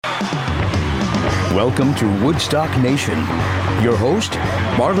Welcome to Woodstock Nation. Your host,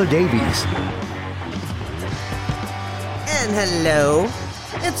 Marla Davies. And hello.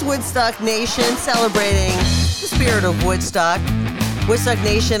 It's Woodstock Nation celebrating the spirit of Woodstock. Woodstock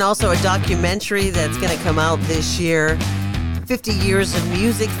Nation, also a documentary that's going to come out this year. 50 years of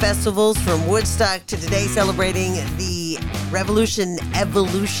music festivals from Woodstock to today, celebrating the revolution,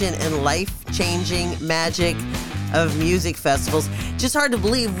 evolution, and life-changing magic of music festivals. Just hard to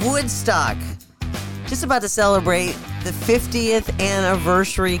believe Woodstock just about to celebrate the 50th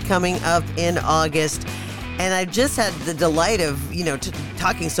anniversary coming up in August. And I've just had the delight of,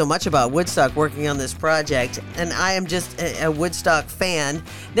 talking so much about Woodstock, working on this project. And I am just a Woodstock fan.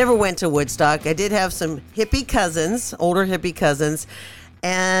 Never went to Woodstock. I did have some hippie cousins, older hippie cousins,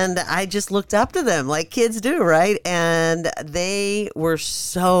 and I just looked up to them like kids do, right? And they were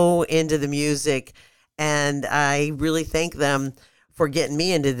so into the music, and I really thank them for getting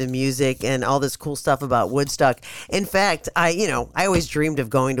me into the music and all this cool stuff about Woodstock. In fact, I always dreamed of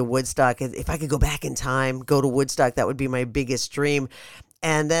going to Woodstock. If I could go back in time, go to Woodstock, that would be my biggest dream.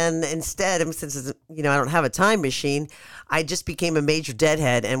 And then instead, since I don't have a time machine, I just became a major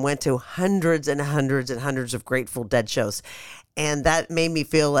Deadhead and went to hundreds and hundreds and hundreds of Grateful Dead shows. And that made me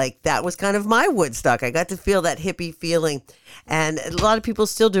feel like that was kind of my Woodstock. I got to feel that hippie feeling. And a lot of people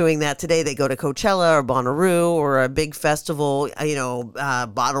still doing that today. They go to Coachella or Bonnaroo or a big festival,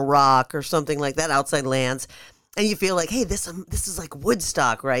 Bottle Rock or something like that, Outside Lands. And you feel like, hey, this is like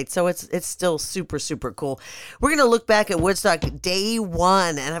Woodstock, right? So it's still super, super cool. We're going to look back at Woodstock day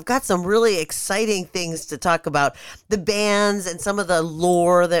one, and I've got some really exciting things to talk about. The bands and some of the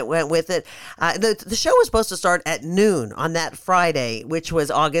lore that went with it. The show was supposed to start at noon on that Friday, which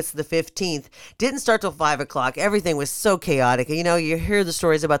was August the 15th. Didn't start till 5 o'clock. Everything was so chaotic. You hear the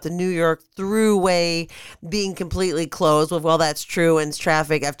stories about the New York Thruway being completely closed. Well, that's true, and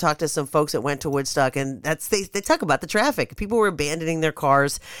traffic. I've talked to some folks that went to Woodstock, and they talk about the traffic. People were abandoning their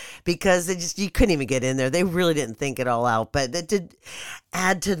cars because you couldn't even get in there. They really didn't think it all out, but that did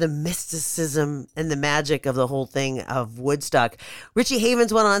add to the mysticism and the magic of the whole thing of Woodstock. Richie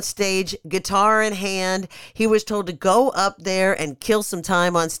Havens went on stage, guitar in hand. He was told to go up there and kill some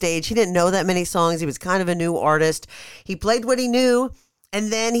time on stage. He didn't know that many songs. He was kind of a new artist. He played what he knew. And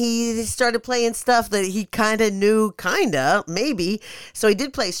then he started playing stuff that he kind of knew, maybe. So he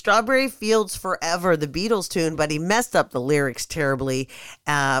did play Strawberry Fields Forever, the Beatles tune, but he messed up the lyrics terribly,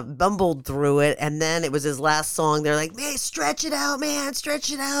 bumbled through it. And then it was his last song. They're like, man, stretch it out, man,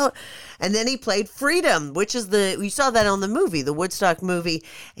 stretch it out. And then he played Freedom, which is you saw that on the movie, the Woodstock movie.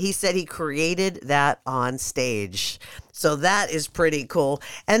 He said he created that on stage. So that is pretty cool.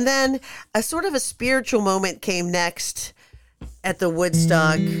 And then a sort of a spiritual moment came next at the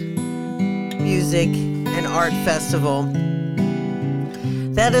Woodstock Music and Art Festival.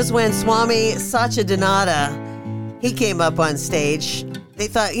 That is when Swami Satchidananda, he came up on stage. They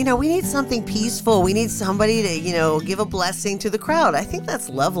thought, we need something peaceful. We need somebody to, give a blessing to the crowd. I think that's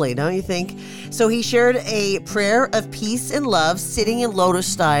lovely, don't you think? So he shared a prayer of peace and love, sitting in lotus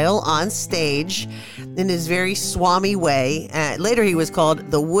style on stage in his very Swami way. Later he was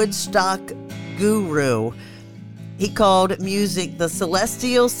called the Woodstock Guru. He called music the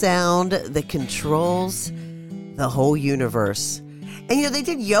celestial sound that controls the whole universe. And, they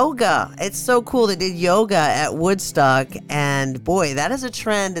did yoga. It's so cool. They did yoga at Woodstock. And, boy, that is a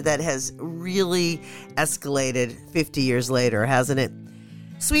trend that has really escalated 50 years later, hasn't it?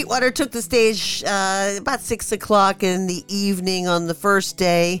 Sweetwater took the stage about 6 o'clock in the evening on the first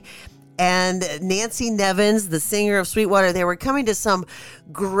day. And Nancy Nevins, the singer of Sweetwater, they were coming to some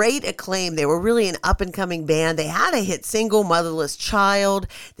great acclaim. They were really an up-and-coming band. They had a hit single, Motherless Child.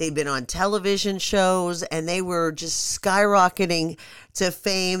 They'd been on television shows, and they were just skyrocketing to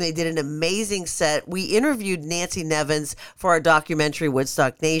fame. They did an amazing set. We interviewed Nancy Nevins for our documentary,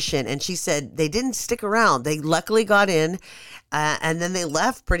 Woodstock Nation, and she said they didn't stick around. They luckily got in, and then they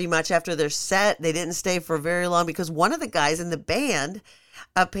left pretty much after their set. They didn't stay for very long because one of the guys in the band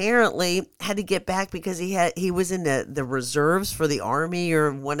apparently had to get back because he was in the reserves for the Army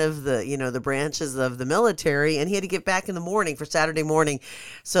or one of the the branches of the military, and he had to get back in the morning for Saturday morning.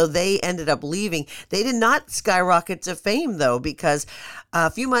 So they ended up leaving. They did not skyrocket to fame though, because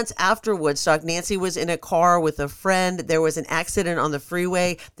a few months after Woodstock, Nancy was in a car with a friend. There was an accident on the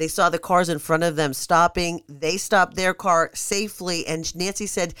freeway. They saw the cars in front of them stopping. They stopped their car safely, and Nancy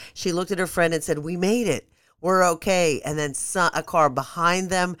said she looked at her friend and said, "We made it. We're okay." And then a car behind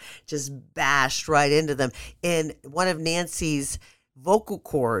them just bashed right into them. And one of Nancy's vocal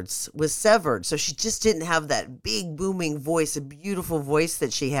cords was severed. So she just didn't have that big booming voice, a beautiful voice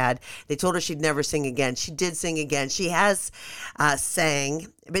that she had. They told her she'd never sing again. She did sing again. She has sang,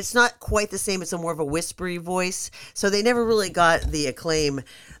 but it's not quite the same. It's a more of a whispery voice. So they never really got the acclaim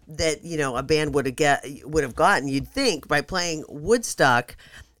that, you know, a band would have gotten, you'd think, by playing Woodstock.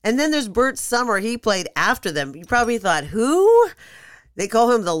 And then there's Bert Summer. He played after them. You probably thought, who? They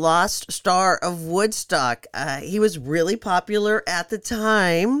call him the Lost Star of Woodstock. He was really popular at the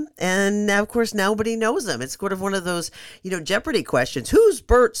time. And now, of course, nobody knows him. It's sort of one of those, you know, Jeopardy questions. Who's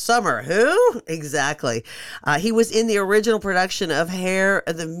Bert Summer? Who? Exactly. He was in the original production of Hair,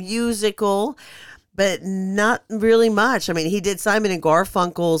 the musical, but not really much. I mean, he did Simon and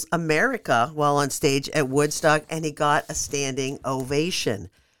Garfunkel's America while on stage at Woodstock, and he got a standing ovation.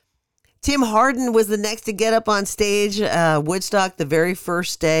 Tim Hardin was the next to get up on stage, Woodstock, the very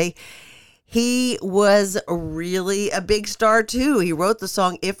first day. He was really a big star, too. He wrote the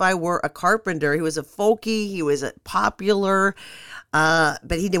song If I Were a Carpenter. He was a folkie. He was a popular,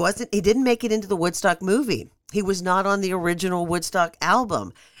 but he didn't make it into the Woodstock movie. He was not on the original Woodstock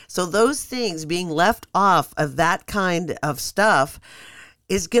album. So those things being left off of that kind of stuff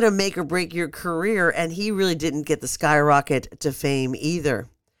is going to make or break your career. And he really didn't get the skyrocket to fame either.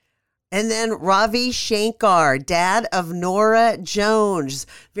 And then Ravi Shankar, dad of Norah Jones,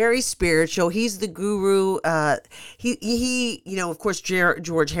 very spiritual. He's the guru. He, you know, of course,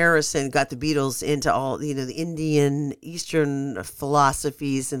 George Harrison got the Beatles into all, you know, the Indian, Eastern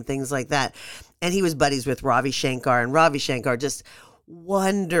philosophies and things like that. And he was buddies with Ravi Shankar, and Ravi Shankar just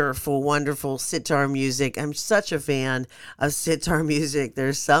wonderful, wonderful sitar music. I'm such a fan of sitar music.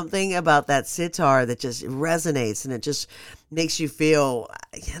 There's something about that sitar that just resonates, and it just makes you feel,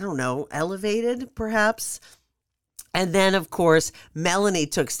 I don't know, elevated perhaps. And then, of course, Melanie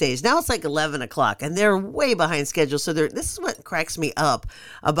took stage. Now it's like 11 o'clock, and they're way behind schedule. So this is what cracks me up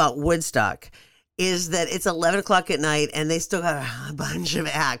about Woodstock, is that it's 11 o'clock at night and they still got a bunch of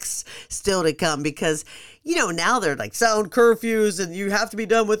acts still to come, because, you know, now they're like sound curfews and you have to be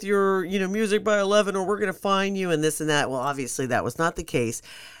done with your, you know, music by 11 or we're going to fine you and this and that. Well, obviously that was not the case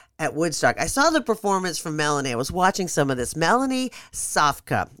at Woodstock. I saw the performance from Melanie. I was watching some of this. Melanie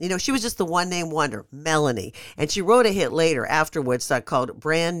Safka, you know, she was just the one name wonder, Melanie. And she wrote a hit later after Woodstock called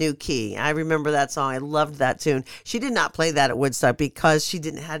Brand New Key. I remember that song. I loved that tune. She did not play that at Woodstock because she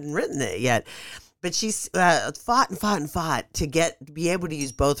hadn't written it yet. But she's fought to be able to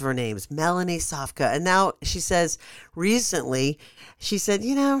use both of her names, Melanie Safka. And now she says, recently, she said,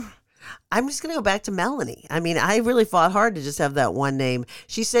 you know, I'm just going to go back to Melanie. I mean, I really fought hard to just have that one name.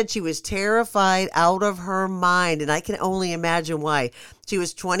 She said she was terrified out of her mind, and I can only imagine why. She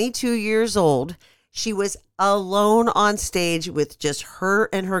was 22 years old. She was alone on stage with just her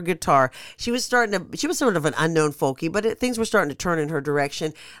and her guitar. She was sort of an unknown folkie, but things were starting to turn in her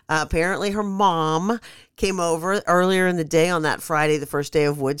direction. Apparently her mom came over earlier in the day on that Friday, the first day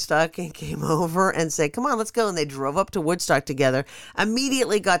of Woodstock, and came over and said, come on, let's go. And they drove up to Woodstock together,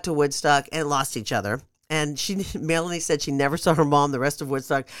 immediately got to Woodstock and lost each other. And Melanie said she never saw her mom the rest of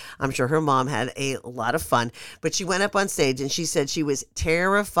Woodstock. I'm sure her mom had a lot of fun. But she went up on stage and she said she was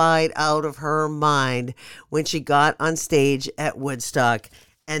terrified out of her mind when she got on stage at Woodstock.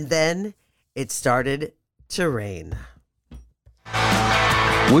 And then it started to rain.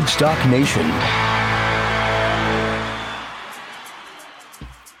 Woodstock Nation.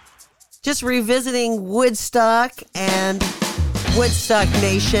 Just revisiting Woodstock and Woodstock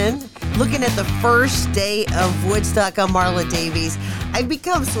Nation. Looking at the first day of Woodstock, I'm Marla Davies. I've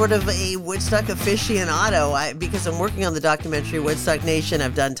become sort of a Woodstock aficionado because I'm working on the documentary Woodstock Nation.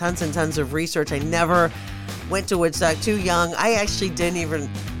 I've done tons and tons of research. I never went to Woodstock, too young. I actually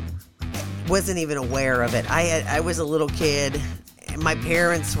wasn't even aware of it. I was a little kid. My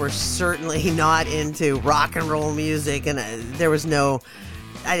parents were certainly not into rock and roll music, and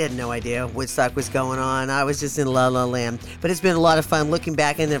I had no idea Woodstock was going on. I was just in La La Land. But it's been a lot of fun looking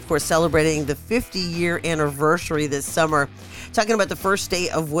back and, of course, celebrating the 50-year anniversary this summer. Talking about the first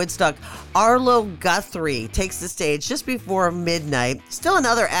day of Woodstock, Arlo Guthrie takes the stage just before midnight. Still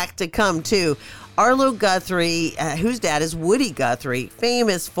another act to come, too. Arlo Guthrie, whose dad is Woody Guthrie,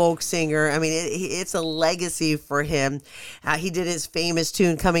 famous folk singer. I mean, it's a legacy for him. He did his famous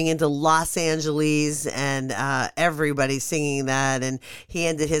tune Coming into Los Angeles, and everybody singing that. And he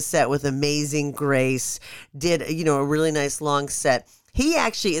ended his set with Amazing Grace, did, you know, a really nice long set. He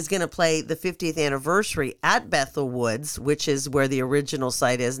actually is going to play the 50th anniversary at Bethel Woods, which is where the original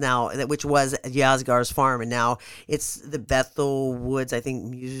site is now, which was Yasgar's farm, and now it's the Bethel Woods, I think,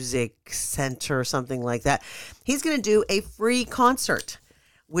 Music Center or something like that. He's going to do a free concert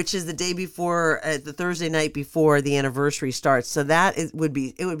which is the day before, the Thursday night before the anniversary starts. So it would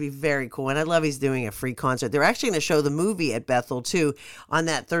be very cool. And I love he's doing a free concert. They're actually going to show the movie at Bethel too on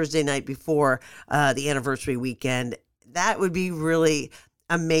that Thursday night before the anniversary weekend. That would be really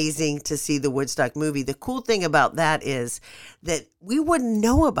amazing to see the Woodstock movie. The cool thing about that is that we wouldn't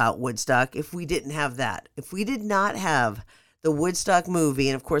know about Woodstock if we didn't have that. If we did not have the Woodstock movie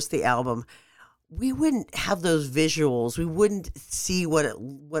and of course the album, we wouldn't have those visuals. We wouldn't see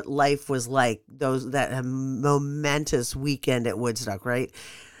what life was like, that momentous weekend at Woodstock, right?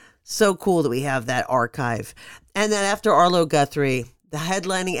 So cool that we have that archive. And then after Arlo Guthrie, the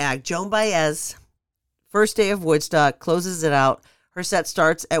headlining act, Joan Baez, first day of Woodstock, closes it out. Her set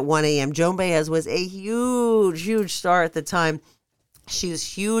starts at 1 a.m. Joan Baez was a huge star at the time. She was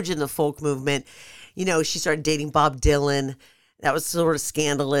huge in the folk movement. You know, she started dating Bob Dylan. That was sort of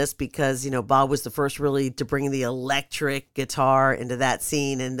scandalous because, you know, Bob was the first really to bring the electric guitar into that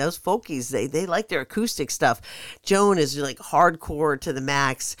scene. And those folkies, they like their acoustic stuff. Joan is like hardcore to the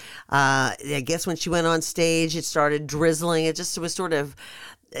max. I guess when she went on stage, it started drizzling. It was sort of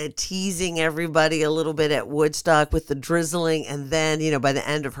teasing everybody a little bit at Woodstock with the drizzling. And then, you know, by the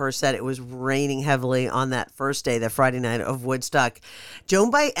end of her set, it was raining heavily on that first day, the Friday night of Woodstock. Joan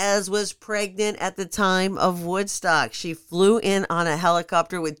Baez was pregnant at the time of Woodstock. She flew in on a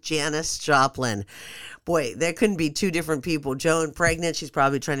helicopter with Janis Joplin. Boy, there couldn't be two different people. Joan pregnant, she's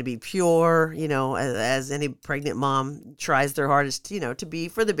probably trying to be pure, you know, as any pregnant mom tries their hardest, you know, to be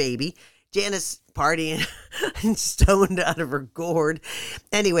for the baby. Janis partying and stoned out of her gourd.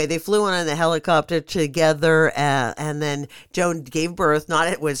 Anyway, they flew on the helicopter together, and then Joan gave birth, not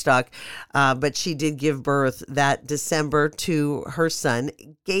at Woodstock, but she did give birth that December to her son,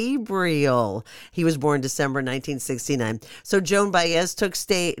 Gabriel. He was born December 1969. So Joan Baez took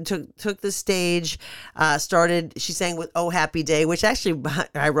the stage, she sang with Oh Happy Day, which actually,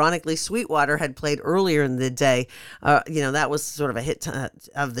 ironically, Sweetwater had played earlier in the day. You know, that was sort of a hit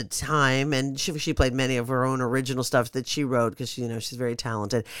of the time, and she played many of her own original stuff that she wrote because, you know, she's very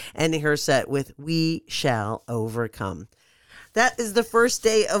talented. Ending her set with We Shall Overcome. That is the first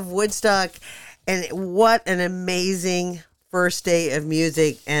day of Woodstock, and what an amazing first day of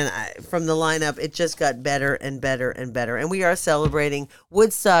music. And from the lineup, it just got better and better and better. And we are celebrating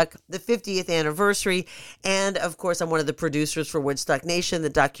Woodstock, the 50th anniversary. And of course, I'm one of the producers for Woodstock Nation, the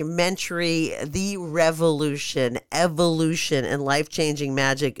documentary, The Revolution, Evolution, and Life-Changing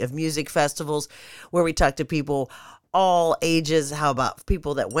Magic of Music Festivals, where we talk to people all ages. How about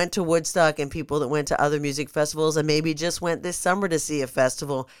people that went to Woodstock and people that went to other music festivals and maybe just went this summer to see a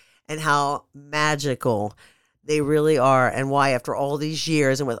festival, and how magical they really are, and why after all these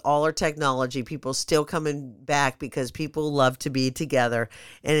years and with all our technology, people still coming back because people love to be together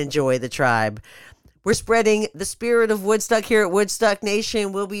and enjoy the tribe. We're spreading the spirit of Woodstock here at Woodstock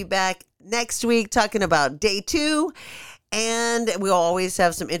Nation. We'll be back next week talking about day 2. And we'll always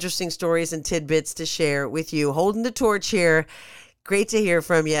have some interesting stories and tidbits to share with you. Holding the torch here. Great to hear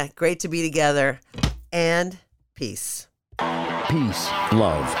from you. Great to be together. And peace. Peace,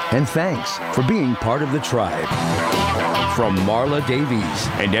 love, and thanks for being part of the tribe. From Marla Davies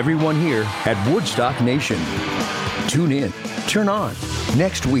and everyone here at Woodstock Nation. Tune in, turn on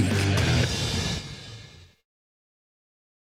next week.